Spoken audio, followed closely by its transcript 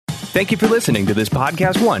Thank you for listening to this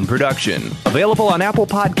Podcast One production. Available on Apple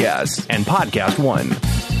Podcasts and Podcast One.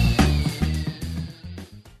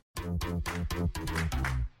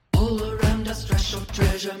 All around us, treasure,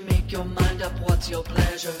 treasure, make your mind up, what's your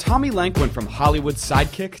pleasure? Tommy Lenk went from Hollywood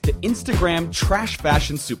sidekick to Instagram trash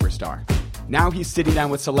fashion superstar. Now he's sitting down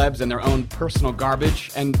with celebs and their own personal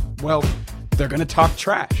garbage, and, well, they're gonna talk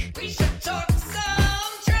trash. We should talk some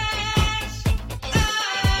trash. It's the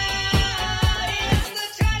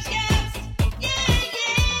Trash Cast. Yeah.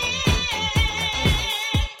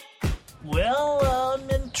 Well, I'm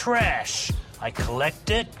in trash. I collect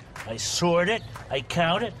it, I sort it, I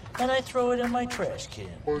count it, and I throw it in my trash can.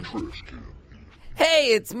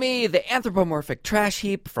 Hey, it's me, the anthropomorphic trash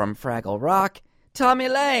heap from Fraggle Rock, Tommy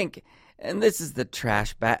Lank, and this is the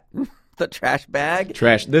trash bag. The trash bag.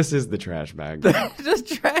 This is the trash bag.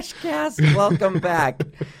 Just Trash Cast. Welcome back.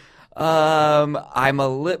 I'm not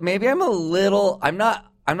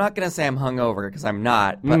gonna say I'm hungover because I'm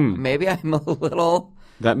not, but maybe I'm a little.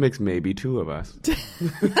 That makes maybe two of us.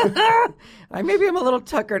 Maybe I'm a little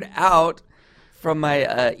tuckered out from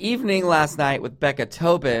my evening last night with Becca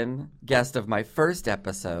Tobin, guest of my first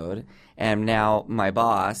episode, and now my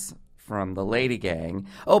boss from the Lady Gang.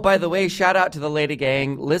 Oh, by the way, shout out to the Lady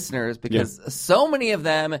Gang listeners because so many of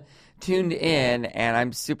them tuned in, and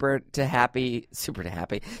I'm super happy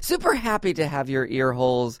to have your ear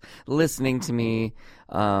holes listening to me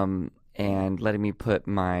and letting me put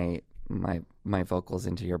my vocals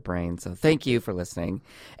into your brain. So thank you for listening.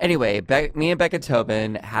 Anyway, me and Becca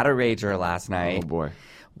Tobin had a rager last night. Oh, boy.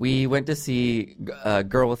 We went to see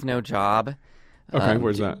Girl with No Job. Okay,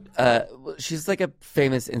 where's that? She's like a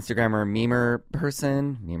famous Instagrammer, memer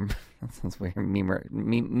person. That sounds weird.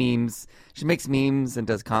 Memes. She makes memes and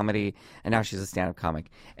does comedy, and now she's a stand-up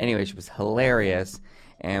comic. Anyway, she was hilarious,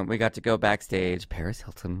 and we got to go backstage. Paris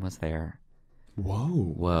Hilton was there.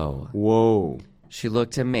 Whoa. She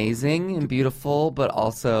looked amazing and beautiful, but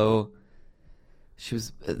also she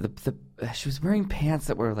was she was wearing pants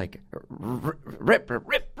that were like rip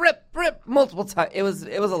multiple times. It was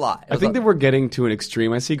a lot. I think that we're getting to an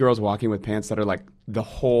extreme. I see girls walking with pants that are like the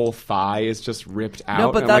whole thigh is just ripped out.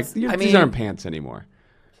 No, but that's these aren't pants anymore.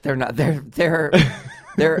 They're not. They're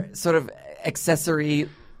sort of accessory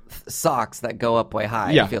socks that go up way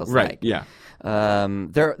high. Yeah, it feels right. like. Yeah.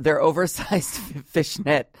 They're oversized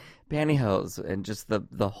fishnet pantyhose, and just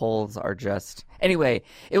the holes are just. Anyway,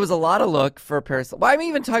 it was a lot of look for Paris. Well, I'm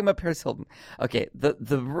even talking about Paris Hilton. Okay, the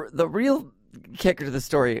real kicker to the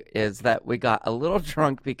story is that we got a little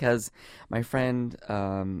drunk because my friend,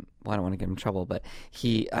 well, I don't want to get him in trouble, but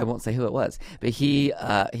I won't say who it was, but he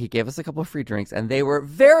gave us a couple of free drinks, and they were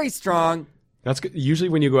very strong. That's good. Usually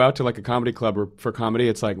when you go out to like a comedy club or for comedy,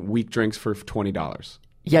 it's like weak drinks for $20.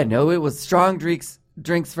 Yeah, no, it was strong drinks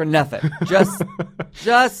for nothing. Just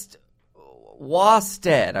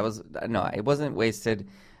wasted. I wasn't wasted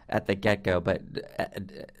at the get-go, but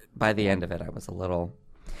by the end of it, I was a little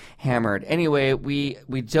hammered. Anyway,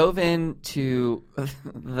 we dove into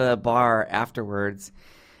the bar afterwards,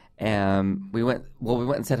 and we went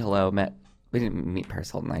and said hello, we didn't meet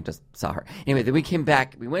Paris Hilton, I just saw her. Anyway, then we came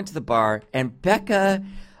back, we went to the bar, and Becca,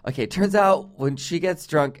 okay, it turns out when she gets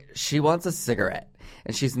drunk, she wants a cigarette.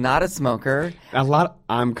 And she's not a smoker.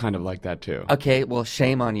 I'm kind of like that too. Okay, well,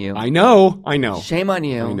 shame on you. I know. Shame on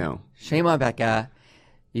you. I know. Shame on Becca.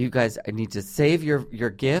 You guys need to save your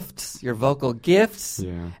gifts, your vocal gifts,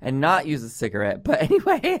 and not use a cigarette. But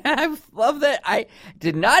anyway, I love that. I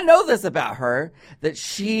did not know this about her, that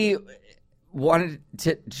she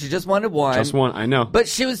just wanted one. Just one, I know. But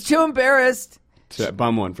she was too embarrassed to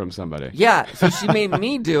bum one from somebody. Yeah, so she made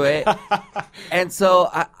me do it. And so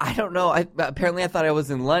I don't know. Apparently I thought I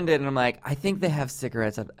was in London, and I'm like, I think they have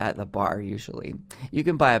cigarettes at the bar usually. You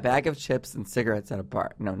can buy a bag of chips and cigarettes at a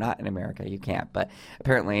bar. No, not in America. You can't. But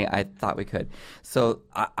apparently I thought we could. So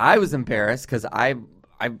I was embarrassed because I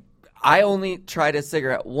only tried a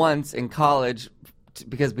cigarette once in college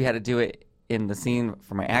because we had to do it in the scene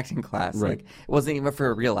for my acting class. Right. Like, it wasn't even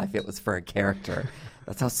for real life. It was for a character.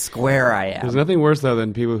 That's how square I am. There's nothing worse, though,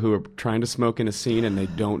 than people who are trying to smoke in a scene and they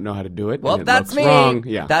don't know how to do it. Well, and it that's looks me. Wrong.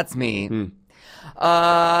 Yeah. That's me.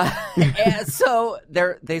 And so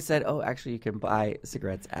they said, oh, actually, you can buy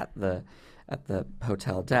cigarettes at the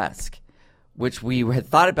hotel desk, which we had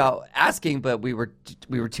thought about asking, but we were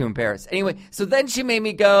too embarrassed. Anyway, so then she made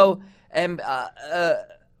me go, and I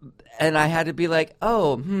had to be like,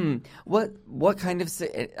 what kind of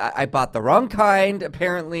I bought the wrong kind,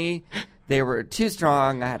 apparently. They were too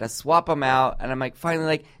strong. I had to swap them out. And I'm like, finally,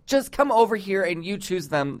 like, just come over here and you choose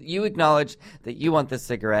them. You acknowledge that you want this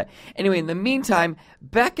cigarette. Anyway, in the meantime,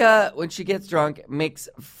 Becca, when she gets drunk, makes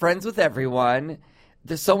friends with everyone.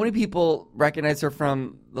 there's so many people recognize her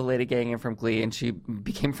from the Lady Gang and from Glee, and she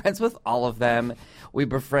became friends with all of them. We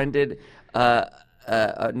befriended a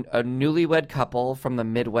newlywed couple from the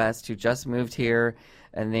Midwest who just moved here,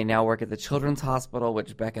 and they now work at the Children's Hospital,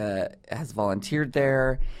 which Becca has volunteered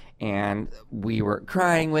there, and we were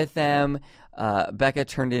crying with them. Becca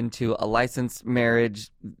turned into a licensed marriage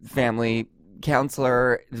family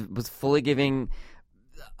counselor, was fully giving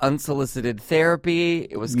unsolicited therapy.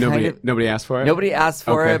 It was nobody asked for it. Nobody asked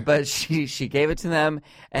for Okay. it, but she gave it to them,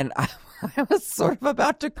 and I was sort of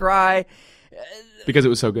about to cry. Because it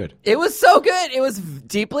was so good. It was so good. It was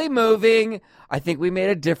deeply moving. I think we made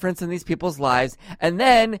a difference in these people's lives. And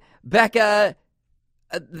then Becca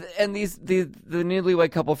and the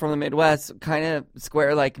newlywed couple from the Midwest, kind of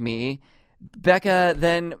square like me. Becca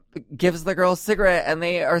then gives the girl a cigarette, and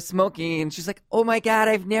they are smoking, and she's like, "Oh my God,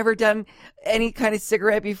 I've never done any kind of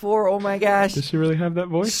cigarette before. Oh my gosh." Does she really have that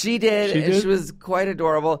voice? She did. She And did? she was quite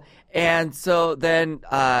adorable. And so then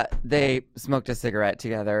they smoked a cigarette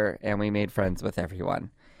together, and we made friends with everyone.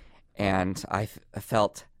 And I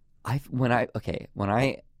felt when I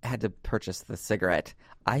had to purchase the cigarette,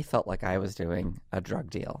 I felt like I was doing a drug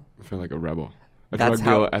deal. I feel like a rebel. A That's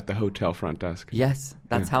drug deal how- at the hotel front desk. Yes,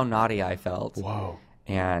 that's how naughty I felt. Whoa.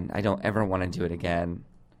 And I don't ever want to do it again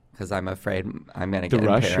because I'm afraid I'm going to The get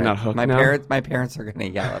rush? impaired. You're not hooked my now? My parents are going to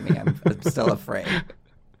yell at me. I'm still afraid.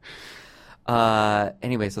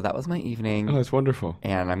 Anyway, so that was my evening. Oh, that's wonderful.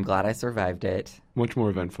 And I'm glad I survived it. Much more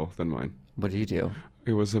eventful than mine. What did you do?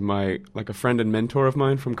 It was a friend and mentor of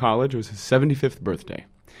mine from college. It was his 75th birthday.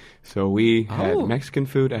 So we had Oh. Mexican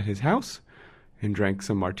food at his house and drank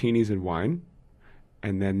some martinis and wine.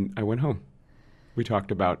 And then I went home. We talked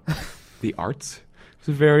about the arts. It was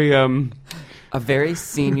a very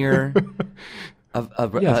senior,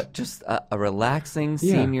 Yes. just a relaxing Yeah.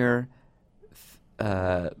 senior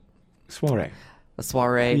soiree. a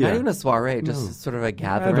soiree. Yeah. Not even a soiree, just No. sort of a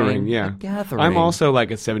gathering. Yeah. A gathering. I'm also like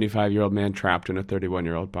a 75-year-old man trapped in a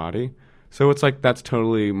 31-year-old body. So it's like that's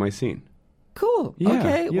totally my scene. Cool. Yeah,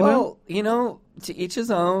 Okay. you Well, to each his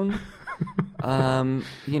own.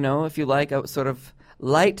 If you like a sort of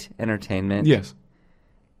light entertainment. Yes.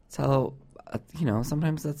 So,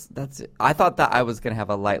 sometimes that's it. I thought that I was going to have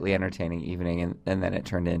a lightly entertaining evening, and then it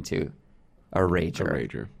turned into a rager. A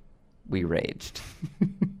rager. We raged.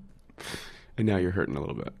 And now you're hurting a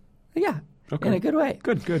little bit. Yeah. Okay. In a good way.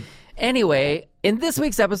 Good. Anyway, in this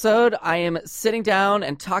week's episode, I am sitting down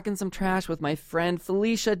and talking some trash with my friend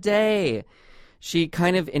Felicia Day. She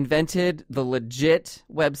kind of invented the legit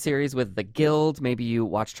web series with The Guild. Maybe you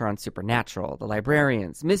watched her on Supernatural, The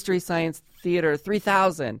Librarians, Mystery Science Theater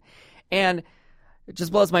 3000. And it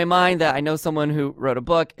just blows my mind that I know someone who wrote a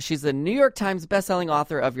book. She's the New York Times bestselling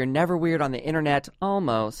author of You're Never Weird on the Internet,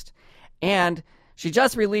 almost. And she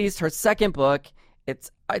just released her second book. It's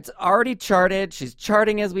already charted. She's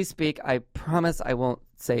charting as we speak. I promise I won't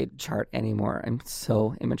say chart anymore. I'm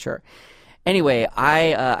so immature. Anyway,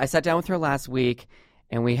 I sat down with her last week,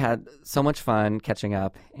 and we had so much fun catching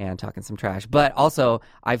up and talking some trash. But also,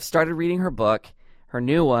 I've started reading her book, her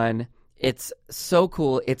new one. It's so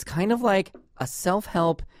cool. It's kind of like a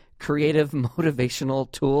self-help, creative,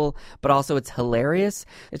 motivational tool, but also it's hilarious.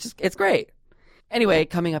 It's great. Anyway,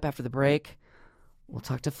 coming up after the break, we'll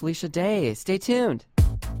talk to Felicia Day. Stay tuned.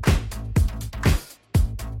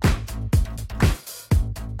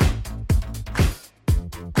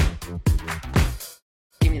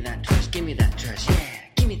 Give me that trash, yeah.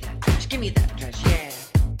 Give me that trash, yeah.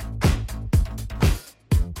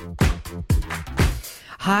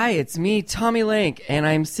 Hi, it's me, Tommy Link, and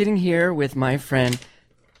I'm sitting here with my friend.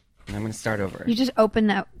 And I'm going to start over. You just open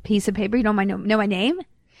that piece of paper. You don't know my name?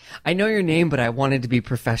 I know your name, but I wanted to be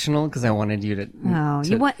professional because I wanted you to. Oh,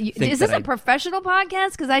 think is this that a professional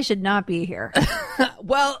podcast? Because I should not be here.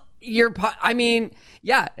 Well, I'm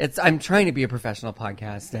trying to be a professional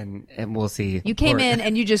podcast, and we'll see. You came in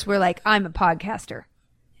and you just were like, I'm a podcaster.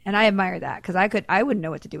 And I admire that because I wouldn't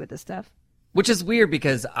know what to do with this stuff. Which is weird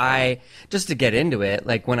because just to get into it,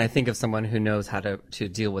 like when I think of someone who knows how to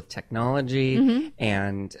deal with technology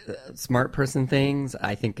and smart person things,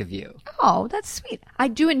 I think of you. Oh, that's sweet. I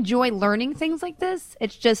do enjoy learning things like this.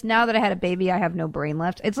 It's just now that I had a baby, I have no brain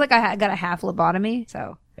left. It's like I got a half lobotomy.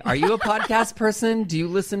 So Are you a podcast person? Do you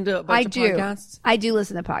listen to a bunch of podcasts? I do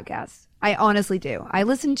listen to podcasts. I honestly do. I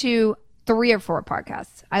listen to 3 or 4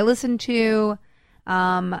 podcasts. I listen to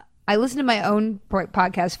my own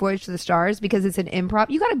podcast, Voyage to the Stars, because it's an improv.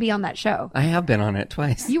 You got to be on that show. I have been on it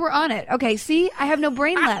twice. You were on it. Okay, see? I have no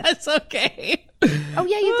brain left. That's okay. Oh,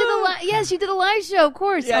 yeah, you did yes, you did a live show, of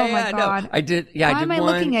course. Yeah, oh, my God. No, I did. Yeah, Why I did am I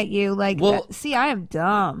one. looking at you like Well- that? See, I am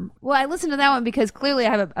dumb. Well, I listened to that one because clearly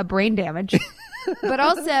I have a brain damage. but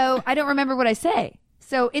also I don't remember what I say.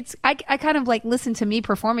 So I kind of like listen to me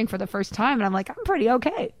performing for the first time, and I'm like, I'm pretty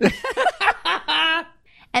okay.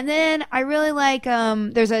 And then I really like,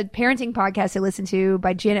 there's a parenting podcast I listen to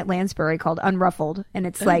by Janet Lansbury called Unruffled. And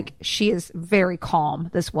it's like, she is very calm,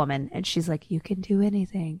 this woman. And she's like, you can do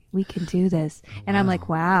anything. We can do this. And I'm like,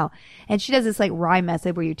 wow. And she does this like rhyme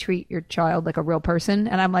method where you treat your child like a real person.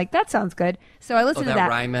 And I'm like, that sounds good. So I listen to that.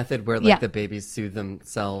 rhyme method where like Yeah. the babies soothe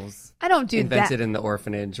themselves. I don't do Invented that. in the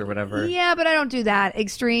orphanage or whatever. Yeah, but I don't do that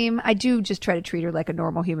extreme. I do just try to treat her like a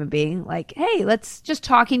normal human being. Like, hey, let's just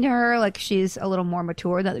talking to her like she's a little more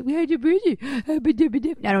mature. Not like, I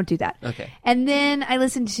don't do that. Okay. And then I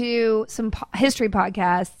listen to some history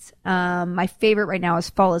podcasts. My favorite right now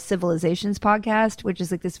is Fall of Civilizations podcast, which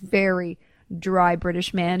is like this very dry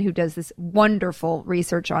British man who does this wonderful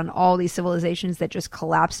research on all these civilizations that just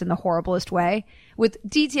collapsed in the horriblest way with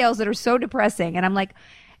details that are so depressing. And I'm like,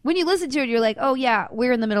 when you listen to it, you're like, oh yeah,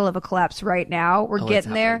 we're in the middle of a collapse right now. We're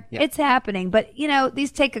getting there. happening. Yeah. It's happening. But you know,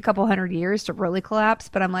 these take a couple hundred years to really collapse.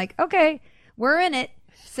 But I'm like, okay, we're in it.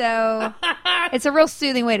 So it's a real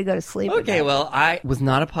soothing way to go to sleep. Okay, well, I was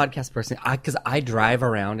not a podcast person because I drive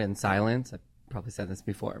around in silence. I've probably said this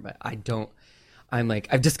before, but I don't. I'm like,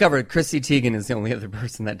 I've discovered Chrissy Teigen is the only other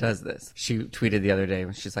person that does this. She tweeted the other day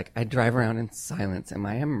when she's like, I drive around in silence. Am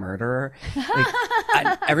I a murderer?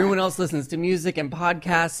 Like, everyone else listens to music and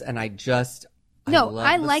podcasts, and I No, love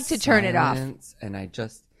I the like to turn it off. silence,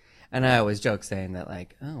 And I always joke saying that,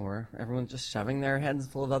 like, oh, everyone's just shoving their heads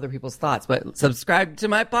full of other people's thoughts. But subscribe to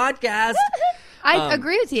my podcast. I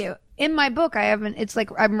agree with you. In my book, it's like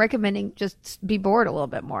I'm recommending just be bored a little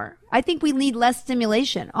bit more. I think we need less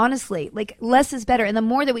stimulation, honestly. Like, less is better. And the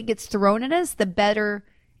more that we gets thrown at us, the better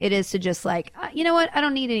it is to just like, you know what? I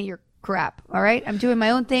don't need any of your crap. All right. I'm doing my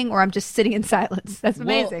own thing, or I'm just sitting in silence. That's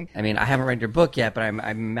amazing. Well, I mean, I haven't read your book yet, but I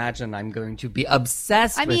imagine I'm going to be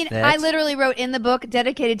obsessed with it. I literally wrote in the book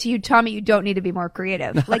dedicated to you, Tommy, you don't need to be more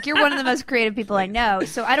creative. Like, you're one of the most creative people I know.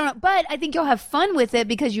 So I don't know, but I think you'll have fun with it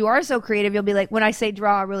because you are so creative. You'll be like, when I say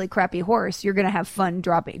draw a really crappy horse, you're going to have fun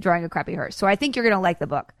drawing a crappy horse. So I think you're going to like the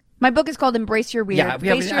book. My book is called Embrace Your Weird.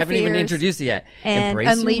 Yeah, I haven't even introduced it yet. And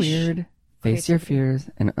Embrace Unleash your weird. Face your fears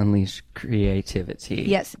and unleash creativity.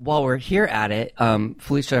 Yes. While we're here at it,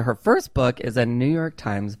 Felicia, her first book is a New York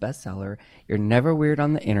Times bestseller. You're Never Weird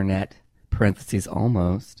on the Internet. (Parentheses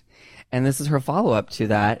almost). And this is her follow-up to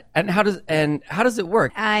that. And how does it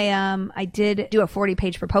work? I did do a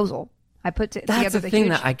 40-page proposal. I put together That's the thing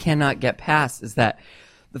huge... that I cannot get past is that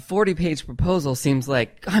the 40-page proposal seems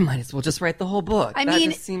like I might as well just write the whole book. I that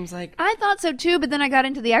mean, just seems like I thought so too, but then I got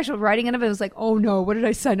into the actual writing of it. I was like, oh no, what did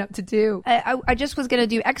I sign up to do? I just was going to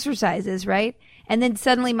do exercises, right? And then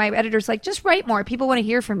suddenly my editor's like, just write more. People want to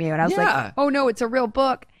hear from you. And I was like, oh no, it's a real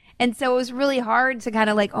book. And so it was really hard to kind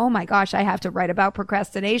of like, oh my gosh, I have to write about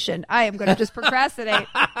procrastination. I am going to just procrastinate.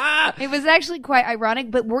 It was actually quite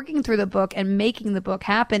ironic, but working through the book and making the book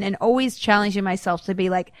happen and always challenging myself to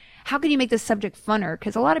be like, how can you make this subject funner?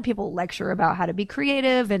 Because a lot of people lecture about how to be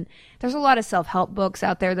creative, and there's a lot of self-help books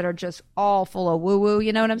out there that are just all full of woo-woo.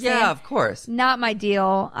 You know what I'm saying? Yeah, of course. Not my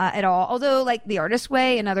deal at all. Although, like, The Artist's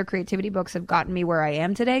Way and other creativity books have gotten me where I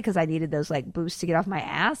am today because I needed those like boosts to get off my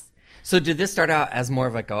ass. So did this start out as more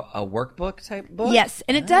of like a workbook type book? Yes,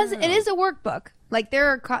 and it does. It is a workbook. Like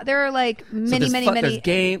there are like many. There's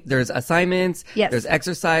game. There's assignments. Yes. There's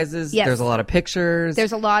exercises. Yes. There's a lot of pictures.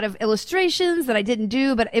 There's a lot of illustrations that I didn't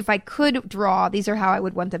do, but if I could draw, these are how I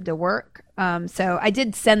would want them to work. So I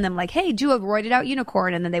did send them like, hey, do a roided out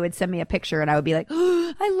unicorn, and then they would send me a picture, and I would be like,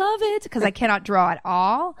 oh, I love it, because I cannot draw at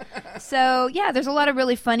all. So yeah, there's a lot of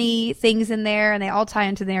really funny things in there, and they all tie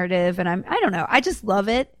into the narrative, and I don't know, I just love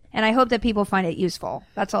it, and I hope that people find it useful.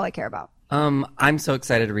 That's all I care about. I'm so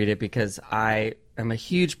excited to read it because I am a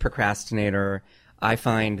huge procrastinator. I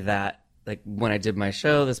find that like when I did my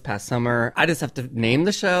show this past summer, I just have to name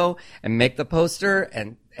the show and make the poster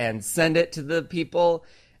and send it to the people.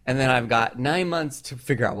 And then I've got 9 months to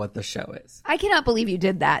figure out what the show is. I cannot believe you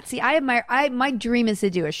did that. See, my dream is to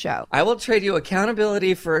do a show. I will trade you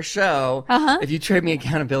accountability for a show if you trade me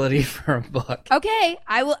accountability for a book. Okay,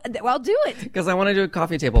 I will. Well, I'll do it. Because I want to do a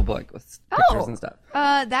coffee table book with pictures and stuff.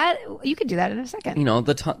 That you can do that in a second. You know,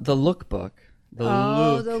 the lookbook. The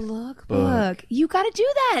lookbook. You got to do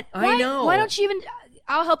that. I know. Why don't you even?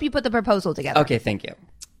 I'll help you put the proposal together. Okay, thank you.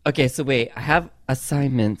 Okay, so wait, I have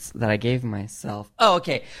assignments that I gave myself. Oh,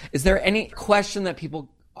 okay. Is there any question that people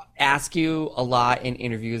ask you a lot in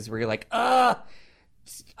interviews where you're like, I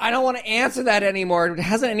don't want to answer that anymore?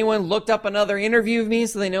 Hasn't anyone looked up another interview of me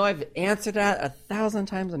so they know I've answered that 1,000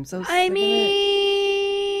 times? I'm so sick of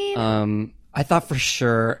it. I thought for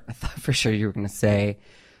sure you were going to say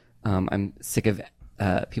I'm sick of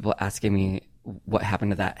people asking me what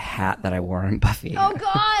happened to that hat that I wore on Buffy. Oh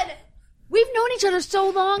God, we've known each other so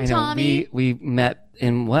long, I know, Tommy. we met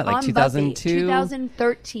in what, like On 2002? Buffy,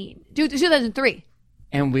 2013. Dude, 2003.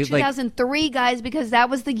 And we 2003, guys, because that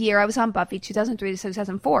was the year I was on Buffy, 2003 to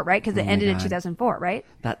 2004, right? Because it ended in 2004, right?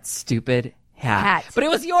 that stupid hat. Hat. But it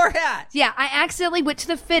was your hat. Yeah, I accidentally went to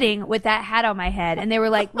the fitting with that hat on my head, and they were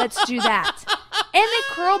like, let's do that. And they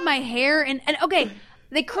curled my hair, and okay,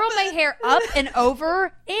 they curled my hair up and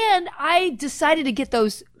over, and I decided to get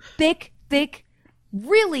those thick,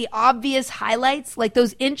 really obvious highlights, like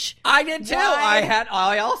those inch. I did too. wide.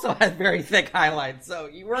 I also had very thick highlights, so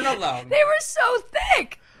you weren't alone. They were so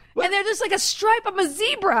thick. And they're just like a stripe. I'm a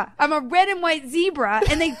zebra. I'm a red and white zebra.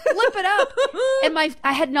 And they flip it up. And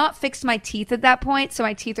I had not fixed my teeth at that point. So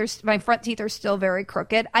my front teeth are still very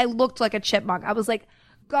crooked. I looked like a chipmunk. I was like,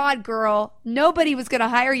 God, girl, nobody was going to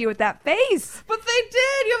hire you with that face. But they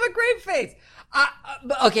did. You have a great face.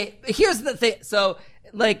 But okay, here's the thing. So,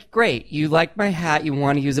 like, great. You like my hat. You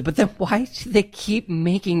want to use it. But then why do they keep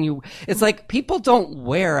making you? It's like people don't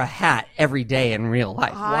wear a hat every day in real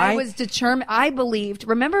life. Why? I was determined. I believed.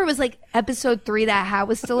 Remember, it was like episode 3 that hat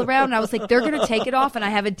was still around. And I was like, they're going to take it off and I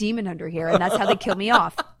have a demon under here. And that's how they kill me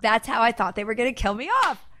off. That's how I thought they were going to kill me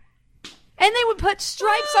off. And they would put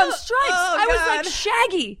stripes on stripes. I was like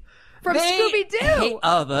Shaggy from Scooby-Doo.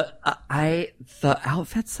 The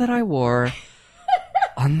outfits that I wore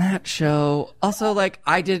on that show. Also, like,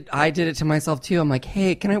 I did it to myself too. I'm like,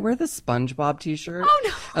 hey, can I wear the SpongeBob t-shirt? Oh,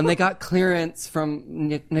 no. And they got clearance from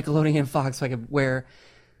Nickelodeon and Fox so I could wear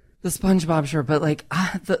the SpongeBob shirt. But like,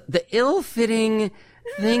 the ill-fitting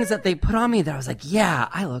things that they put on me that I was like, yeah,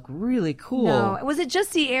 I look really cool. No. Was it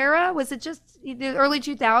just the era? Was it just the early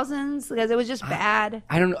 2000s? Because it was just bad.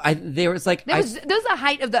 I don't know. There was like, There was the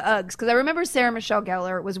height of the Uggs, because I remember Sarah Michelle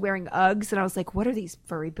Gellar was wearing Uggs, and I was like, what are these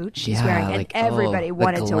furry boots she's Yeah, wearing? And like, everybody the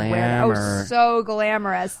wanted to wear them. Oh, glamour. so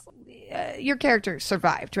glamorous. Your character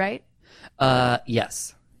survived, right?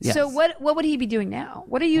 yes. So what would he be doing now?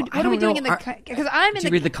 What are you? I What are we don't doing know. in the? Because I'm in Did you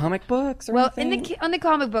read the comic books or well, anything? on the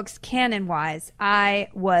comic books, canon wise, I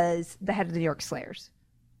was the head of the New York Slayers.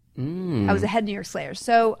 I was the head of New York Slayers.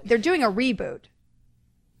 So they're doing a reboot,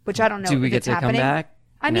 which I don't know. Do we if get it's to happening. come back?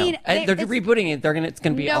 I No. mean, they're it's- rebooting it. It's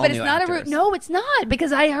going to be no, all but new it's not actors. No, it's not,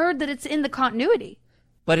 because I heard that it's in the continuity.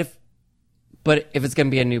 But if it's going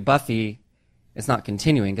to be a new Buffy, it's not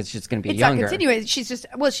continuing because she's going to be It's younger. not continuing. She's just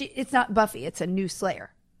it's not Buffy. It's a new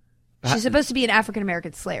Slayer. She's supposed to be an African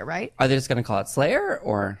American Slayer, right? Are they just going to call it Slayer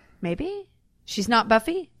or? Maybe she's not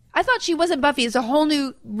Buffy. I thought she wasn't Buffy. It's a whole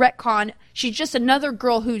new retcon. She's just another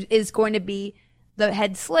girl who is going to be the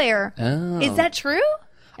head Slayer. Oh. Is that true?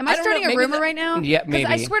 Am I I don't starting know. a Maybe rumor right now? Yeah, 'Cause I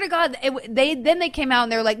maybe. swear to God, they came out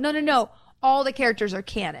and they were like, no. All the characters are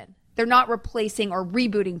canon. They're not replacing or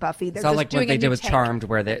rebooting Buffy. They're It's not just like doing what they a did new with take. Charmed,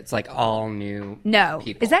 where it's like all new. No,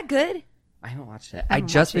 people. is that good? I haven't watched it. I I haven't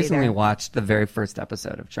just watched it recently either. watched the very first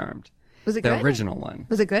episode of Charmed. Was it the good? original one?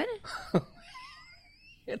 Was it good?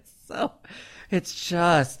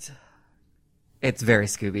 It's very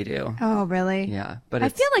Scooby Doo. Oh, really? Yeah, but I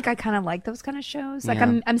it's, feel like I kind of like those kind of shows. Like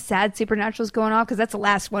Yeah. I'm sad Supernatural's going off because that's the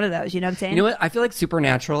last one of those. You know what I'm saying? you know what? I feel like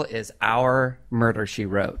Supernatural is our Murder, She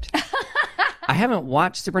Wrote. I haven't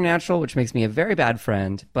watched Supernatural, which makes me a very bad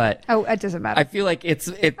friend, but Oh, it doesn't matter. I feel like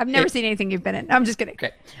I've never seen anything you've been in. I'm just kidding.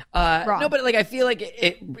 Okay. Wrong. No, but like I feel like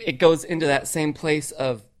it goes into that same place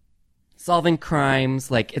of solving crimes.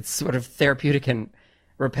 Like it's sort of therapeutic and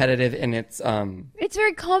repetitive, and it's It's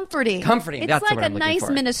very comforting. Comforting, It's that's like what a I'm looking nice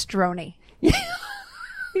for. minestrone.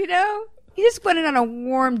 You know? You just put it on a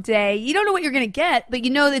warm day. You don't know what you're going to get, but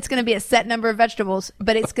you know that it's going to be a set number of vegetables,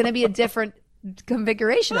 but it's going to be a different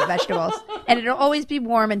configuration of vegetables. And it'll always be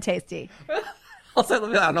warm and tasty.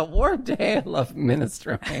 also on a warm day. I love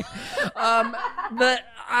minestrone. But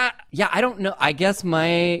I don't know. I guess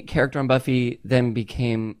my character on Buffy then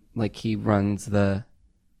became like he runs the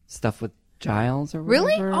stuff with Giles or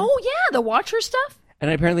Really? whatever. Oh, yeah. The Watcher stuff? And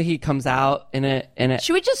apparently he comes out in a.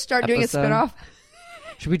 Should we just start doing a episode. spinoff?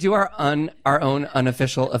 Should we do our own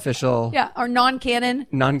unofficial official? Yeah. Or non-canon.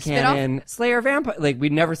 Non-canon Slayer vampire. Like we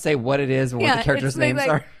never say what it is or what the characters' it's like- names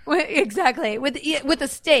are. well, exactly. With a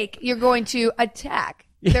stake, you're going to attack.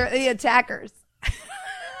 They're the attackers.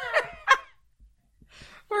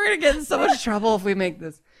 We're gonna get in so much trouble if we make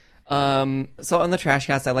this. So on the Trash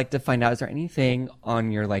Cast, I like to find out, is there anything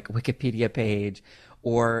on your like Wikipedia page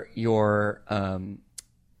or your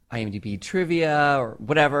IMDb trivia or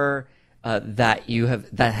whatever that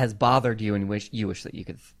has bothered you and you wish that you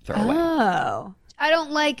could throw away? Oh. I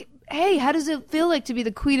don't like hey, how does it feel like to be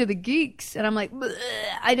the queen of the geeks? And I'm like,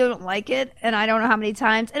 I don't like it. And I don't know how many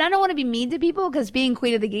times. And I don't want to be mean to people because being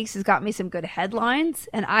queen of the geeks has got me some good headlines.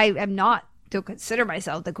 And I am not to consider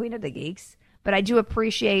myself the queen of the geeks. But I do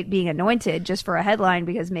appreciate being anointed just for a headline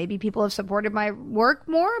because maybe people have supported my work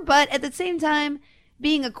more. But at the same time,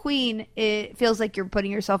 being a queen, it feels like you're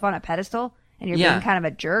putting yourself on a pedestal and you're being kind of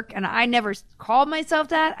a jerk. And I never called myself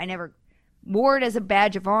that. I never wore it as a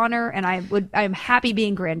badge of honor. And I'm happy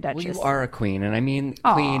being Grand Duchess. Well, you are a queen. And I mean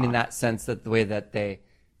queen in that sense, that the way that they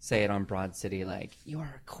say it on Broad City, like, you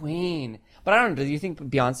are a queen. But I don't know. Do you think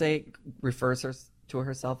Beyonce refers to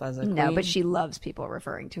herself as a queen? No, but she loves people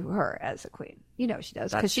referring to her as a queen. You know she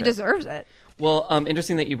does, because she true. deserves it. Well,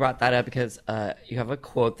 interesting that you brought that up because you have a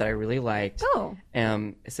quote that I really liked. Oh.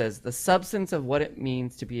 It says, the substance of what it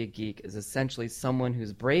means to be a geek is essentially someone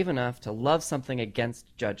who's brave enough to love something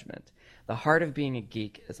against judgment. The heart of being a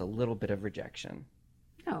geek is a little bit of rejection.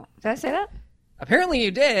 Oh, did I say that? Apparently you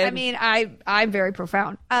did. I mean, I'm very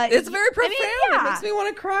profound. It's very profound. yeah. It makes me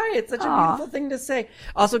want to cry. It's such a beautiful thing to say.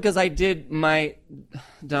 Also, because I did one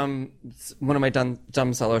of my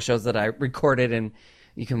dumb solo shows that I recorded, and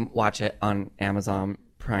you can watch it on Amazon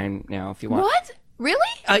Prime now if you want. What?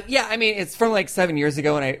 Really? Yeah, I mean, it's from like 7 years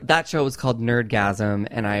ago, and that show was called Nerdgasm,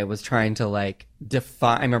 and I was trying to like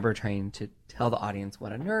define. I remember trying to tell the audience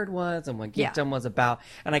what a nerd was and what geekdom was about,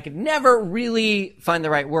 and I could never really find the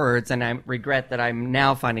right words, and I regret that I'm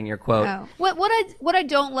now finding your quote. Oh. What I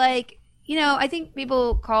don't like, I think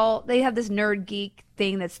people they have this nerd geek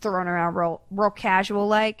thing that's thrown around real casual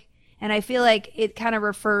like, and I feel like it kind of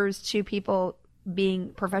refers to people being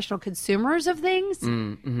professional consumers of things,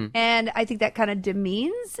 and I think that kind of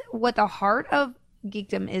demeans what the heart of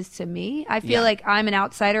geekdom is to me. I feel like I'm an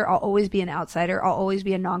outsider. I'll always be an outsider. I'll always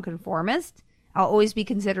be a nonconformist. I'll always be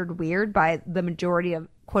considered weird by the majority of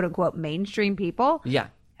quote unquote mainstream people. Yeah.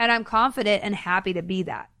 And I'm confident and happy to be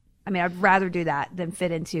that. I mean, I'd rather do that than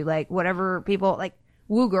fit into like whatever people like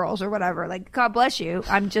woo girls or whatever. Like, God bless you.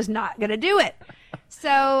 I'm just not going to do it.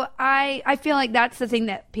 So I feel like that's the thing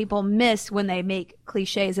that people miss when they make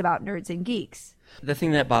cliches about nerds and geeks. The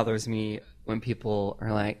thing that bothers me when people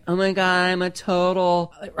are like, oh my God, I'm a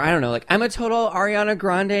total Ariana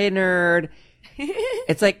Grande nerd.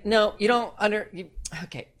 It's like, no, you don't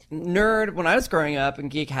okay. Nerd, when I was growing up,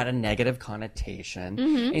 and geek had a negative connotation.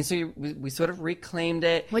 And so we sort of reclaimed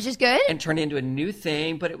it. Which is good. And turned it into a new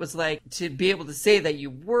thing. But it was like, to be able to say that you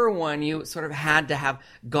were one, you sort of had to have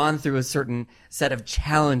gone through a certain set of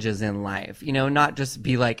challenges in life. Not just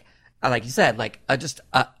be like you said, like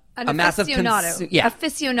a massive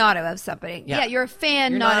aficionado of something. Yeah, you're a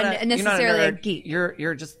fan, not necessarily a geek. You're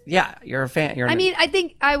a fan. I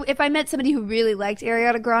think if I met somebody who really liked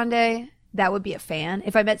Ariana Grande, that would be a fan.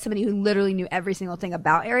 If I met somebody who literally knew every single thing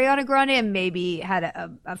about Ariana Grande and maybe had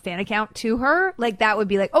a fan account to her, like that would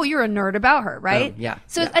be like, oh, you're a nerd about her, right?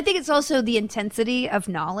 So I think it's also the intensity of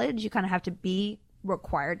knowledge. You kind of have to be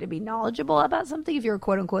required to be knowledgeable about something if you're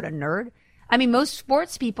quote unquote a nerd. I mean, most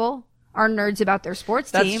sports people are nerds about their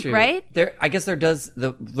sports team, true. Right? I guess there does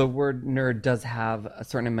the word nerd does have a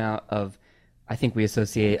certain amount of, I think we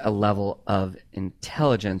associate a level of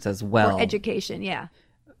intelligence as well. Or education, yeah.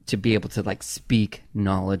 To be able to like speak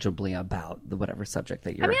knowledgeably about whatever subject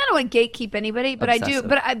that you're. I mean, I don't want to gatekeep anybody, but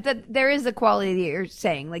obsessive. I do. But there is a quality that you're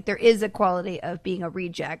saying. Like there is a quality of being a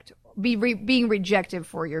reject, being rejected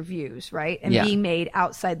for your views, right? And being made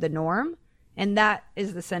outside the norm, and that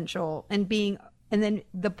is essential. And then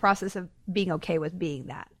the process of being okay with being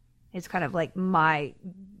that. It's kind of like my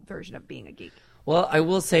version of being a geek. Well, I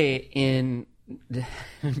will say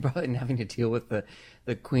probably in having to deal with the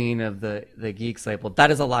queen of the geeks label,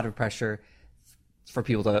 that is a lot of pressure for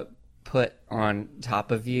people to put on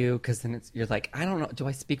top of you, because then you're like, I don't know, do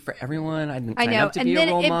I speak for everyone? I didn't sign up to be a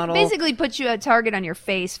role model. It basically puts you a target on your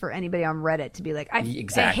face for anybody on Reddit to be like, I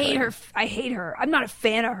hate her. I hate her. I'm not a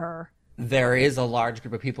fan of her. There is a large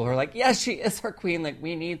group of people who are like, yes, she is our queen. Like,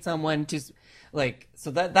 we need someone to, like,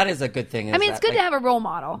 so that is a good thing. I mean, it's good to have a role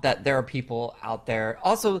model. That there are people out there.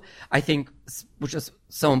 Also, I think, which is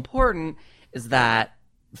so important, is that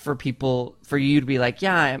for you to be like,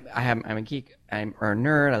 yeah, I'm a geek, or a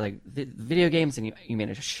nerd, I like video games, and you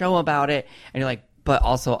made a show about it, and you're like, but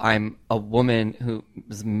also I'm a woman who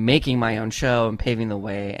is making my own show and paving the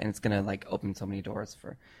way, and it's going to like open so many doors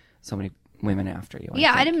for so many women after you.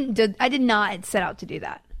 I did not set out to do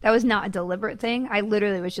that. That was not a deliberate thing. I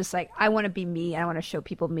literally was just like, I want to be me. I want to show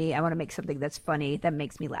people me. I want to make something that's funny, that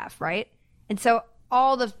makes me laugh, right? And so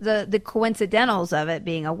all the coincidentals of it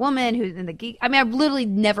being a woman who's in the geek. I mean, I've literally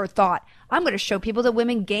never thought I'm going to show people that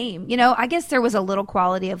women game. You know, I guess there was a little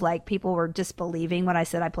quality of like people were disbelieving when I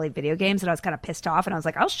said I played video games, and I was kind of pissed off, and I was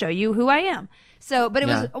like, I'll show you who I am. So, but it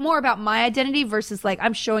was more about my identity versus like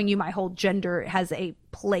I'm showing you my whole gender has a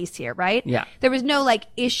place here, right? Yeah. There was no like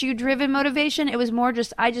issue driven motivation. It was more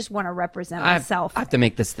just I just want to represent myself. I have to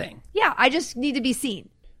make this thing. Yeah, I just need to be seen.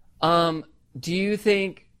 Do you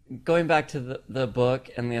think, going back to the book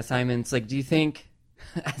and the assignments, like, do you think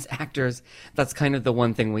as actors, that's kind of the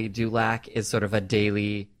one thing we do lack is sort of a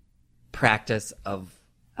daily practice of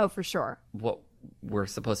Oh, for sure. what we're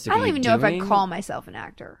supposed to be I don't even know if doing? I call myself an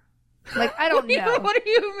actor. Like, I don't know. What do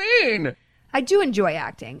you mean? I do enjoy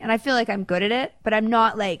acting, and I feel like I'm good at it, but I'm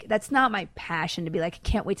not like, that's not my passion to be like, I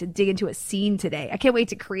can't wait to dig into a scene today. I can't wait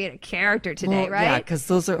to create a character today, right? Yeah, because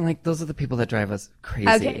those are the people that drive us crazy.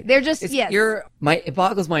 Okay, they're just, It's- yes. It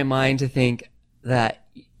boggles my mind to think that,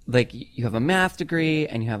 like, you have a math degree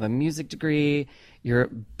and you have a music degree. You're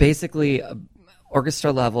basically a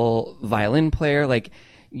orchestra level violin player. Like,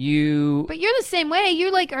 you. But you're the same way.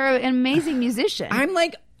 You like are an amazing musician.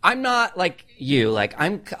 I'm not like you. Like,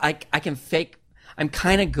 I can fake. I'm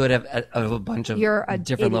kind of good at a bunch of You're a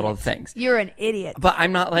different idiot. little things. You're an idiot. But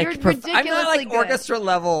I'm not like You're I'm not ridiculously like good. orchestra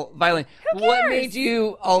level violin. Who What cares? made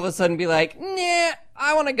you all of a sudden be like, nah,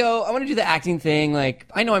 I want to do the acting thing. Like,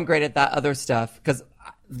 I know I'm great at that other stuff because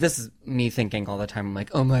this is me thinking all the time. I'm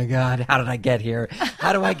like, oh my God, how did I get here?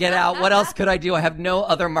 How do I get out? What else could I do? I have no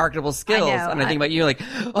other marketable skills. I know. And I think about you like,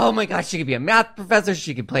 oh my gosh, she could be a math professor.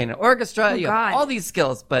 She could play in an orchestra. You God. have all these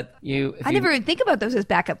skills, but I never even think about those as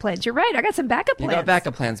backup plans. You're right. I got some backup You plans. got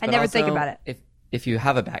backup plans. I But never also, think about it. If you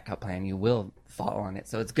have a backup plan, you will fall on it.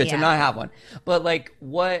 So it's good to Yeah. not have one. But like,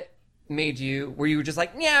 what made you? Were you just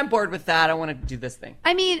like, yeah, I'm bored with that. I want to do this thing.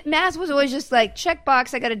 I mean, math was always just like, check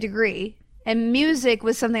box, I got a degree. And music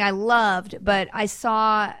was something I loved, but I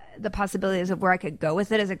saw the possibilities of where I could go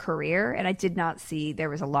with it as a career. And I did not see there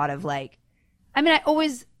was a lot of like, I mean, I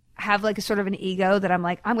always have like a sort of an ego that I'm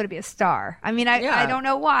like, I'm going to be a star. I mean, I don't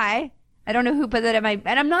know why. I don't know who put that in my,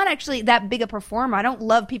 and I'm not actually that big a performer. I don't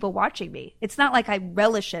love people watching me. It's not like I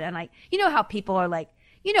relish it. And like, you know how people are like,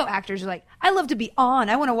 you know, actors are like, I love to be on.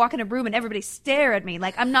 I want to walk in a room and everybody stare at me.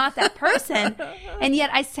 Like, I'm not that person. And yet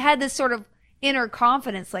I had this sort of inner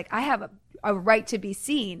confidence. Like, I have a right to be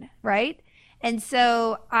seen. Right. And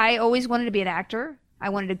so I always wanted to be an actor. I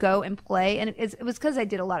wanted to go and play. And it was because I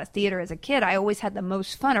did a lot of theater as a kid. I always had the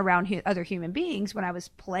most fun around other human beings when I was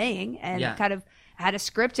playing and kind of had a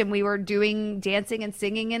script and we were doing dancing and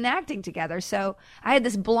singing and acting together. So I had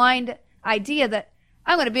this blind idea that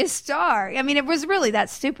I'm going to be a star. I mean, it was really that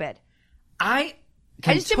stupid. I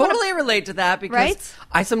can just didn't totally relate to that because Right?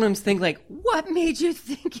 I sometimes think like, what made you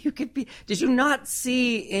think you could be? Did you not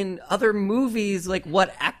see in other movies like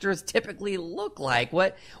what actors typically look like?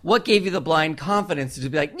 What gave you the blind confidence to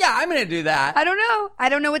be like, yeah, I'm going to do that? I don't know. I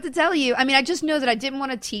don't know what to tell you. I mean, I just know that I didn't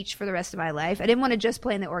want to teach for the rest of my life. I didn't want to just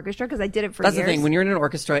play in the orchestra because I did it for That's years. the thing. When you're in an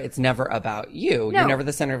orchestra, it's never about you. No. You're never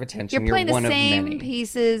the center of attention. You're playing one the same of many.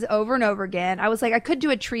 pieces over and over again. I was like, I could do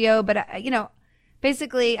a trio, but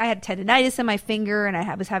basically I had tendonitis in my finger and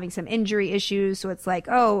I was having some injury issues. So it's like,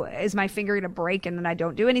 oh, is my finger going to break? And then I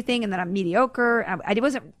don't do anything. And then I'm mediocre. I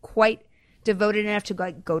wasn't quite devoted enough to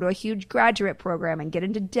go to a huge graduate program and get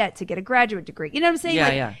into debt to get a graduate degree. You know what I'm saying?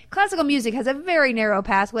 Yeah. Classical music has a very narrow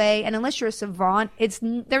pathway. And unless you're a savant,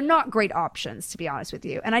 they're not great options, to be honest with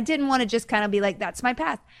you. And I didn't want to just kind of be like, that's my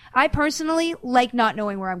path. I personally like not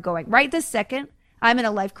knowing where I'm going. Right this second, I'm in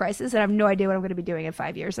a life crisis and I have no idea what I'm going to be doing in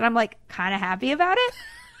 5 years. And I'm like kind of happy about it.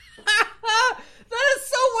 That is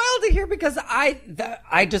so wild to hear because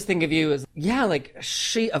I just think of you as like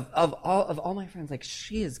she of all my friends, like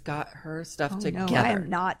she has got her stuff together. No, I am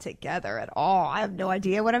not together at all. I have no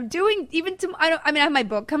idea what I'm doing. I have my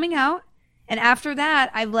book coming out. And after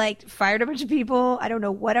that, I've like fired a bunch of people. I don't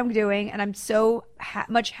know what I'm doing. And I'm so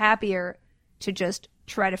much happier to just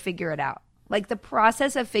try to figure it out. Like the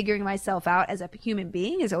process of figuring myself out as a human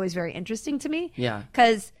being is always very interesting to me. Yeah.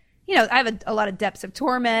 Because, I have a lot of depths of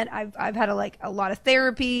torment. I've had a lot of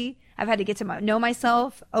therapy. I've had to get to know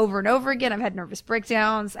myself over and over again. I've had nervous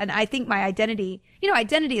breakdowns. And I think my identity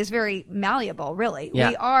is very malleable, really. Yeah.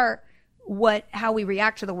 We are how we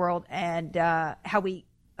react to the world and how we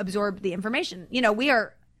absorb the information.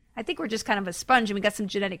 I think we're just kind of a sponge and we got some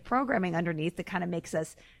genetic programming underneath that kind of makes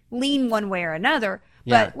us lean one way or another.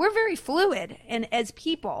 Yeah. But we're very fluid and as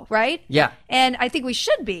people, right? Yeah. And I think we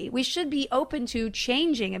should be open to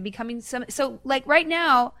changing and becoming so like right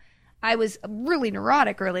now, I was really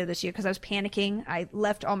neurotic earlier this year because I was panicking. I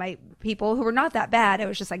left all my people who were not that bad. I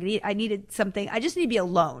was just like, I needed something. I just need to be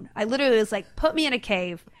alone. I literally was like, put me in a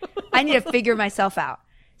cave. I need to figure myself out.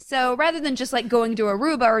 So rather than just like going to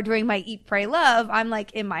Aruba or doing my Eat, Pray, Love, I'm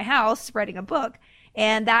like in my house spreading a book.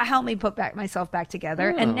 And that helped me put myself back together.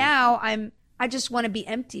 And now I just want to be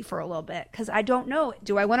empty for a little bit because I don't know.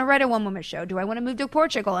 Do I want to write a one-woman show? Do I want to move to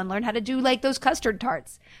Portugal and learn how to do like those custard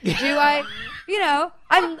tarts? Do I,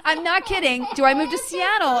 I'm not kidding. Do I move to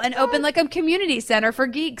Seattle and open like a community center for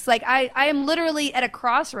geeks? Like I am literally at a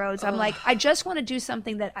crossroads. I'm like, I just want to do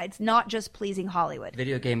something that it's not just pleasing Hollywood.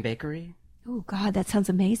 Video game bakery? Oh God, that sounds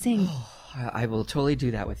amazing. I will totally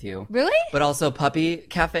do that with you. Really? But also puppy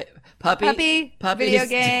Video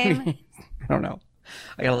game. I don't know.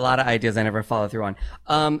 I got a lot of ideas I never follow through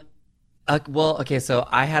on. Okay, so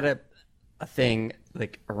I had a thing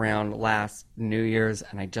like around last New Year's,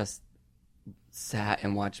 and I just sat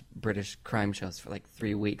and watched British crime shows for like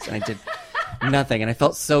 3 weeks, and I did nothing, and I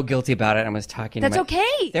felt so guilty about it. I was talking to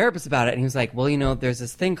my therapist about it, and he was like, well, there's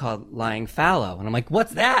this thing called lying fallow. And I'm like,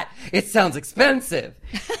 what's that? It sounds expensive.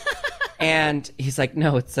 And he's like,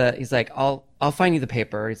 no, he's like, I'll find you the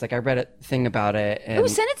paper. He's like, I read a thing about it. And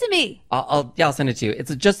send it to me. I'll send it to you.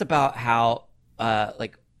 It's just about how,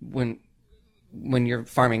 like when you're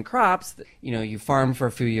farming crops, you farm for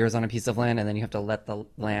a few years on a piece of land, and then you have to let the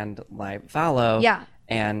land lie fallow. Yeah.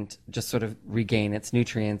 And just sort of regain its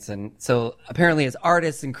nutrients. And so apparently as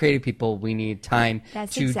artists and creative people, we need time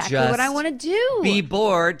That's to exactly just what I want to do. Be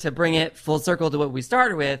bored, to bring it full circle to what we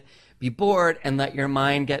started with. Be bored and let your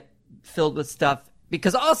mind get filled with stuff.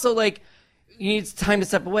 Because also, like, you need time to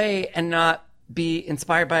step away and not be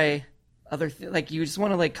inspired by other things. Like, you just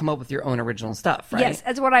want to, like, come up with your own original stuff, right? Yes,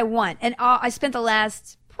 that's what I want. And I spent the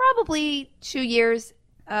last probably 2 years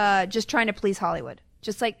just trying to please Hollywood.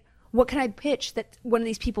 Just like, what can I pitch that one of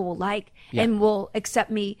these people will like and will accept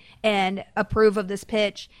me and approve of this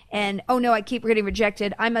pitch? And, oh no, I keep getting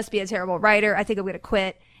rejected. I must be a terrible writer. I think I'm going to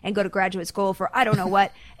quit and go to graduate school for I don't know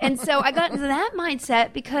what. And so I got into that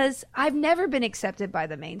mindset because I've never been accepted by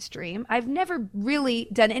the mainstream. I've never really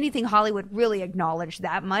done anything Hollywood really acknowledged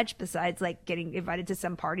that much besides like getting invited to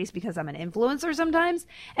some parties because I'm an influencer sometimes.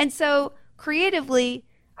 And so creatively,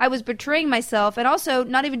 I was betraying myself and also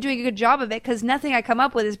not even doing a good job of it because nothing I come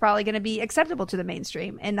up with is probably going to be acceptable to the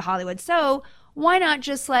mainstream in Hollywood. So why not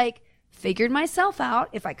just like figured myself out?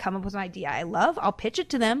 If I come up with an idea I love, I'll pitch it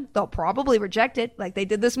to them. They'll probably reject it like they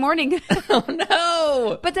did this morning. Oh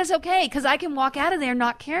no. But that's okay because I can walk out of there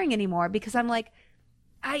not caring anymore because I'm like,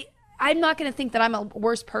 I'm not going to think that I'm a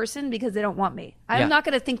worse person because they don't want me. I'm not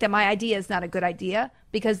going to think that my idea is not a good idea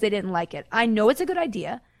because they didn't like it. I know it's a good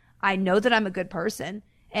idea. I know that I'm a good person.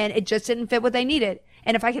 And it just didn't fit what they needed.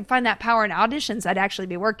 And if I could find that power in auditions, I'd actually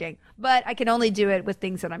be working. But I can only do it with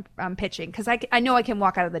things that I'm pitching because I know I can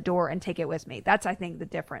walk out of the door and take it with me. That's, I think, the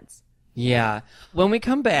difference. Yeah. When we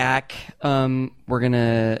come back, we're going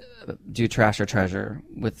to do Trash or Treasure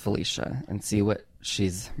with Felicia and see what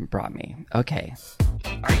she's brought me. Okay.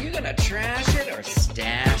 Are you going to trash it or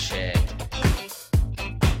stash it?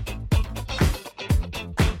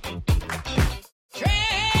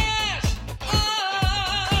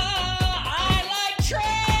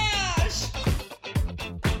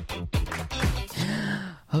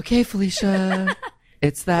 Okay, Felicia,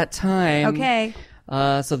 it's that time. Okay.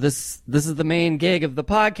 So this is the main gig of the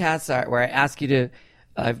podcast where I ask you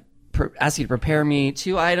to prepare me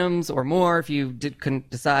 2 items or more if you couldn't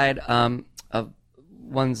decide. Of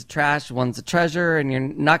one's trash, one's a treasure, and you're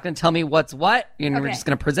not going to tell me what's what. We're just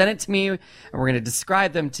going to present it to me, and we're going to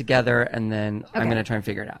describe them together, and then I'm going to try and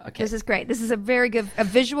figure it out. Okay. This is great. This is a very good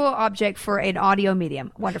visual object for an audio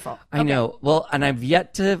medium. Wonderful. I know. Well, and I've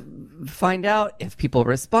yet to find out if people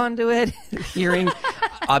respond to it, hearing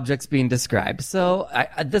objects being described. So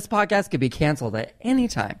this podcast could be canceled at any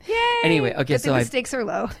time. Yay! Anyway, okay, so the stakes are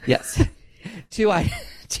low. Yes. Two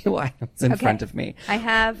items in front of me. I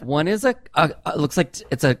have. One is looks like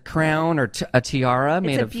it's a crown or a tiara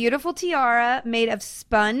made of. It's a beautiful tiara made of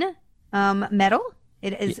spun metal.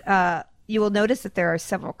 It is. You will notice that there are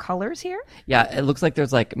several colors here. Yeah, it looks like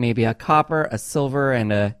there's like maybe a copper, a silver,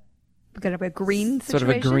 and a green situation. Sort of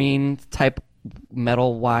a green type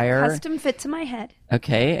metal wire. Custom fit to my head.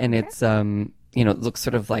 Okay, and it's it looks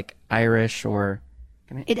sort of like Irish or.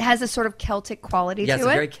 It has a sort of Celtic quality to it. Yes, a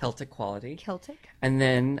very Celtic quality. Celtic. And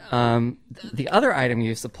then the other item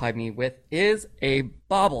you supplied me with is a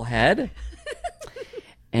bobblehead.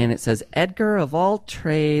 And it says, Edgar of all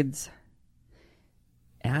trades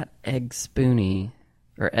at Egg Spoony.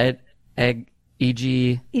 Or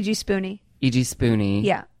E.G. Spoony. E.G. Spoony.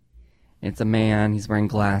 Yeah. It's a man. He's wearing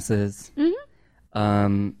glasses. Mm-hmm.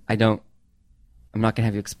 I'm not going to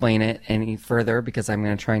have you explain it any further because I'm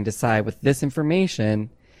going to try and decide with this information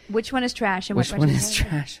Which one is trash and which one is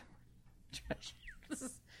trash. Trash.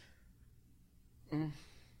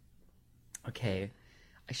 Okay.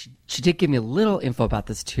 She did give me a little info about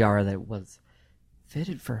this tiara that was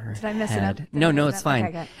fitted for her Did I mess it up? head. No, it's fine.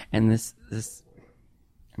 Okay, good. And this,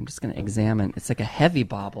 I'm just going to examine. It's like a heavy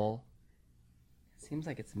bauble. It seems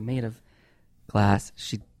like it's made of glass.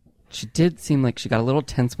 She did seem like she got a little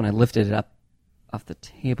tense when I lifted it up off the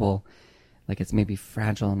table. Like it's maybe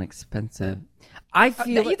fragile and expensive. I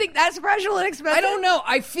feel You think that's fragile and expensive? I don't know.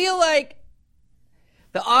 I feel like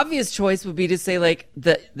the obvious choice would be to say like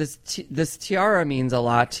this tiara means a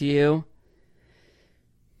lot to you,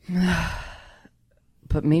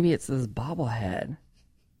 but maybe it's this bobblehead.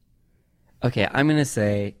 Okay, I'm gonna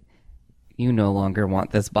say you no longer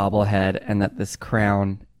want this bobblehead, and that this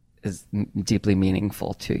crown is deeply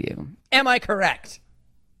meaningful to you. Am I correct?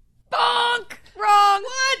 Bonk! Wrong!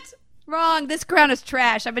 What? Wrong. This crown is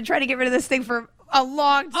trash. I've been trying to get rid of this thing for a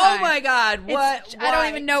long time. Oh my God! What? I don't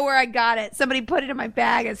even know where I got it. Somebody put it in my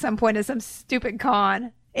bag at some point at some stupid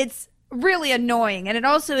con. It's really annoying, and it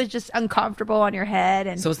also is just uncomfortable on your head.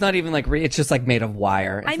 And So it's not even like it's just like made of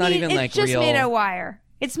wire. It's not even it's like just real. made of wire.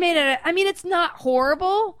 It's made of. I mean, it's not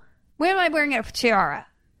horrible. Where am I wearing a tiara?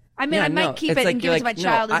 I mean, Yeah, I might no, keep it's it like and give you're it to my like, no,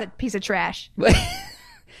 child as I- a piece of trash.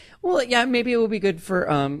 Well, yeah, maybe it will be good for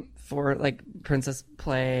like princess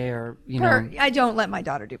play or I don't let my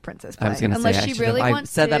daughter do princess play I was going to say unless I she should really have,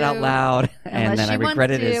 wants I said to. that out loud, and Unless then she I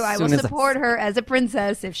regretted wants it to, as I soon will as support her as a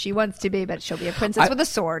princess if she wants to be, but she'll be a princess with a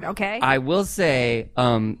sword. Okay. I will say,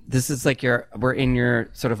 this is like we're in your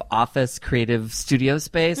sort of office creative studio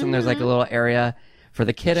space, and there's like a little area for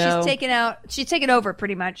the kiddo. She's taken over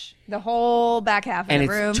pretty much the whole back half of and the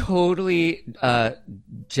room. it's totally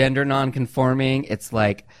gender non-conforming. It's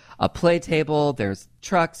like a play table. There's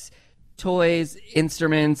trucks, toys,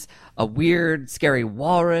 instruments, a weird, scary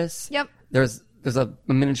walrus. Yep. There's a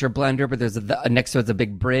miniature blender, but there's next to it's a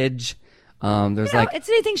big bridge. There's like it's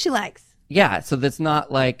anything she likes. yeah. So that's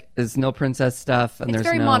not like there's no princess stuff, and It's there's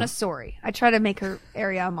very no. Montessori. I try to make her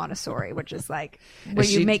area a Montessori, which is like where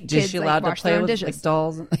Is you she- make is kids she like, allowed wash to play their own with dishes. like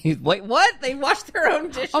dolls? Wait, what? They wash their own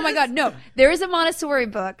dishes? Oh my God, no! There is a Montessori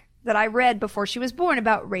book that I read before she was born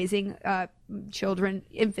about raising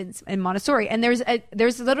infants in Montessori, and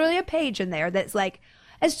there's literally a page in there that's like,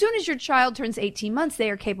 as soon as your child turns 18 months, they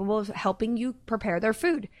are capable of helping you prepare their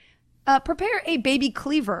food. Prepare a baby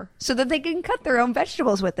cleaver so that they can cut their own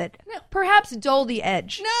vegetables with it. Perhaps dull the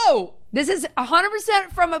edge. No. This is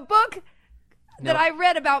 100% from a book that I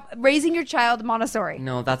read about raising your child Montessori.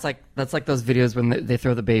 No, that's like those videos when they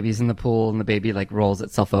throw the babies in the pool and the baby like rolls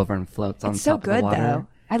itself over and floats on It's so top of the good water. though.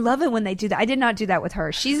 I love it when they do that. I did not do that with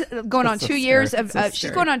her. She's going on so 2 years scary. of That's so she's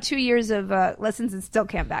scary. going on 2 years of lessons and still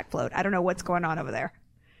can't backfloat. I don't know what's going on over there.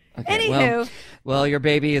 Okay, Anywho. well, your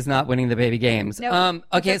baby is not winning the baby games. Nope,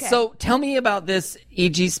 Okay, it's okay. so tell me about this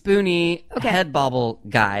E.G. Spoony head bobble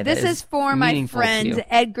guy. This is for my meaningful to friend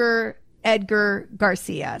you. Edgar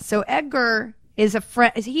Garcia. So Edgar is a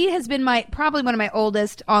friend. He has been probably one of my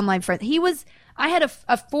oldest online friends. I had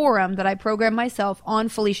a forum that I programmed myself on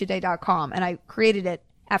FeliciaDay.com, and I created it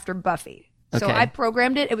after Buffy. So Okay. I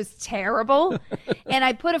programmed it. It was terrible. And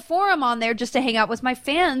I put a forum on there just to hang out with my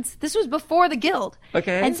fans. This was before the guild.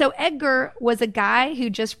 Okay. And so Edgar was a guy who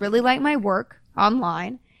just really liked my work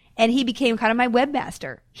online, and he became kind of my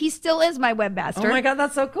webmaster. He still is my webmaster. Oh my God,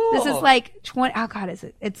 that's so cool. This is like 20, oh God, is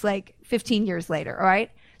it? It's like 15 years later, all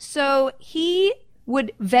right? So he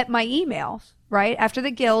would vet my emails, right? After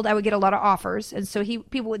the guild, I would get a lot of offers. And so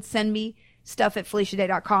people would send me stuff at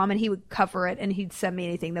FeliciaDay.com, and he would cover it, and he'd send me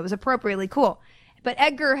anything that was appropriately cool. But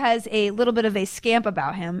Edgar has a little bit of a scamp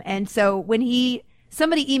about him. And so when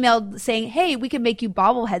somebody emailed saying, hey, we can make you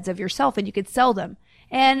bobbleheads of yourself and you could sell them.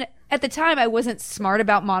 And at the time, I wasn't smart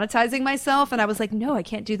about monetizing myself. And I was like, no, I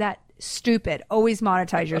can't do that. Stupid. Always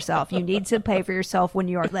monetize yourself. You need to pay for yourself when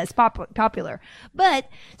you are less popular. But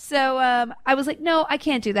so I was like, no, I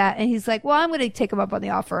can't do that. And he's like, well, I'm going to take him up on the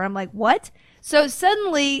offer. I'm like, what? So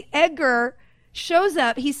suddenly Edgar shows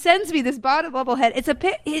up. He sends me this bobblehead.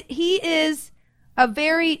 He is a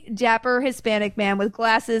very dapper Hispanic man with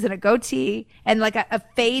glasses and a goatee and like a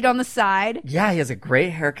fade on the side. Yeah, he has a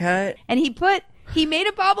great haircut. And he made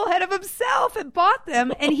a bobblehead of himself and bought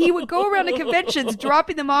them, and he would go around to conventions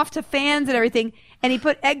dropping them off to fans and everything. And he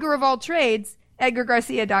put Edgar of all trades,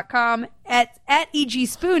 EdgarGarcia.com, at EG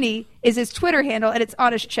Spoony is his Twitter handle, and it's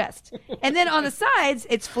on his chest. And then on the sides,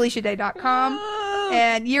 it's FeliciaDay.com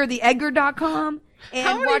and You'reTheEdgar.com and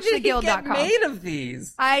How many did he get WatchTheGuild.com. made of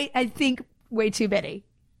these? I think way too many.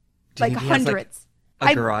 Do you Like think he has, hundreds.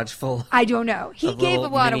 A garage full. I don't know. He of gave a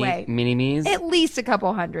little lot away. Mini-me's. At least a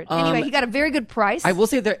couple hundred. Anyway, he got a very good price. I will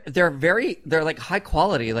say they're like high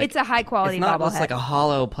quality. Like it's a high quality it's not bobblehead. just like a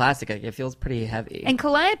hollow plastic. Like, it feels pretty heavy. And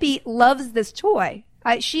Calliope loves this toy.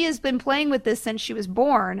 She has been playing with this since she was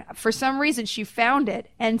born. For some reason, she found it.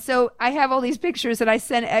 And so I have all these pictures, and I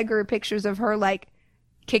sent Edgar pictures of her, like,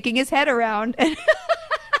 kicking his head around.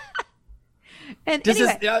 And Does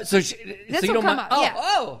anyway, this, this so will you don't come mind? off.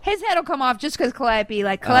 Oh. His head will come off just because Calliope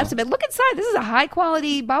collects him. But look inside. This is a high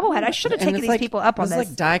quality bobblehead. I should have taken these people up on this. It's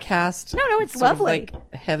like die cast. No, it's sort of lovely.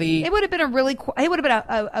 like heavy. It would have been it would have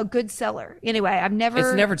been a good seller. Anyway,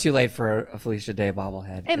 It's never too late for a Felicia Day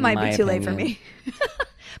bobblehead. It might be too late for me.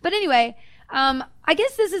 But anyway, I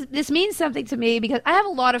guess this means something to me because I have a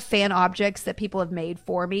lot of fan objects that people have made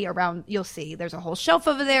for me around. You'll see there's a whole shelf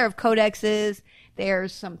over there of codexes.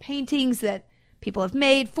 There's some paintings that people have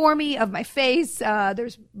made for me of my face.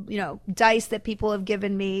 There's, dice that people have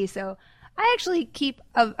given me. So I actually keep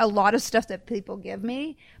a lot of stuff that people give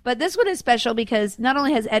me. But this one is special because not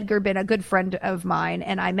only has Edgar been a good friend of mine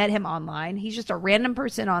and I met him online, he's just a random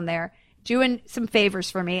person on there doing some favors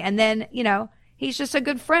for me. And then, he's just a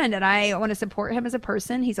good friend and I want to support him as a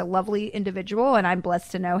person. He's a lovely individual and I'm blessed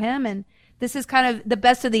to know him. And this is kind of the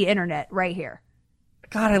best of the internet right here.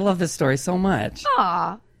 God, I love this story so much.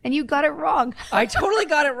 Aw. And you got it wrong. I totally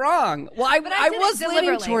got it wrong. Well, I did was it leaning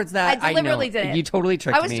deliberately. towards that. I deliberately know. did it. You totally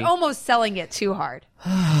tricked me. I was me. almost selling it too hard.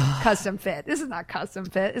 Custom fit. This is not custom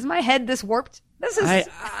fit. Is my head this warped? This is.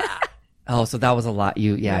 Oh, so that was a lot.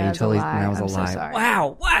 You totally. That was a lie. So sorry.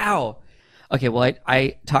 Wow. Okay, well,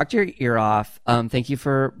 I talked your ear off. Thank you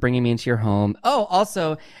for bringing me into your home. Oh,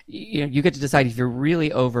 also, you get to decide if you're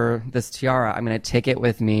really over this tiara. I'm going to take it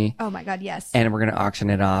with me. Oh my God, yes. And we're going to auction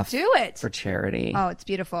it off. Do it for charity. Oh, it's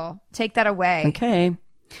beautiful. Take that away. Okay.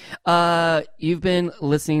 You've been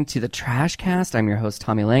listening to the Trash Cast. I'm your host,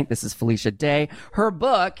 Tommy Lank. This is Felicia Day. Her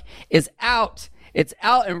book is out. It's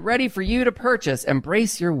out and ready for you to purchase.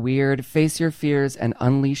 Embrace your weird, face your fears, and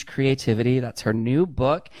unleash creativity. That's her new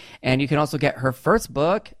book. And you can also get her first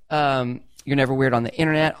book, You're Never Weird on the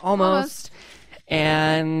Internet, almost.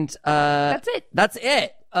 And that's it. That's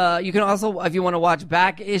it. You can also, if you want to watch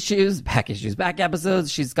back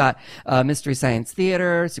episodes, she's got Mystery Science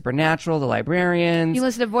Theater, Supernatural, The Librarians. You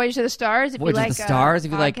listen to Voyage to the Stars if Voyage you like to the Stars,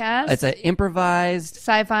 if you like. podcast. It's an improvised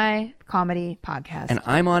sci-fi comedy podcast. And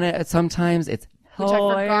I'm on it sometimes. It's which I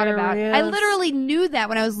forgot about. hilarious. I literally knew that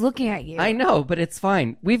when I was looking at you. I know, but it's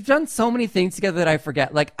fine. We've done so many things together that I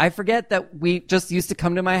forget. Like, I forget that we just used to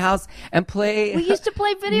come to my house and play. We used to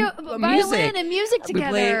play violin and music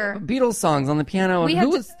together. We play Beatles songs on the piano. And who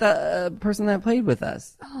was the person that played with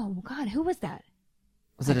us? Oh God, who was that?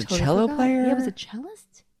 Was it a cello player? Yeah, was it a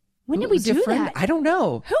cellist? When did we do that? I don't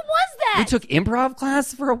know. Who was that? We took improv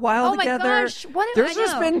class for a while together. Oh my gosh, what did There's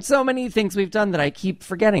just been so many things we've done that I keep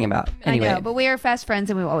forgetting about. Anyway. I know, but we are fast friends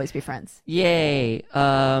and we will always be friends. Yay.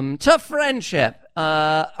 To friendship.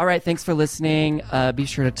 All right, thanks for listening. Be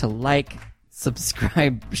sure to like,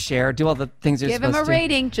 subscribe, share, do all the things you're supposed to. Give him a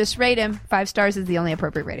rating. Just rate him. 5 stars is the only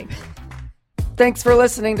appropriate rating. Thanks for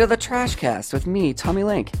listening to the Trash Cast with me, Tommy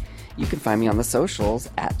Lank. You can find me on the socials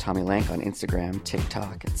at Tommy Lank on Instagram,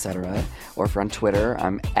 TikTok, etc. Or if you're on Twitter,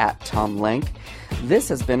 I'm at Tom Lank. This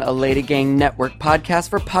has been a Lady Gang Network podcast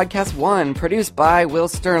for Podcast One, produced by Will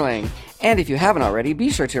Sterling. And if you haven't already, be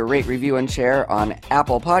sure to rate, review, and share on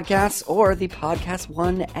Apple Podcasts or the Podcast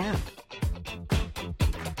One app.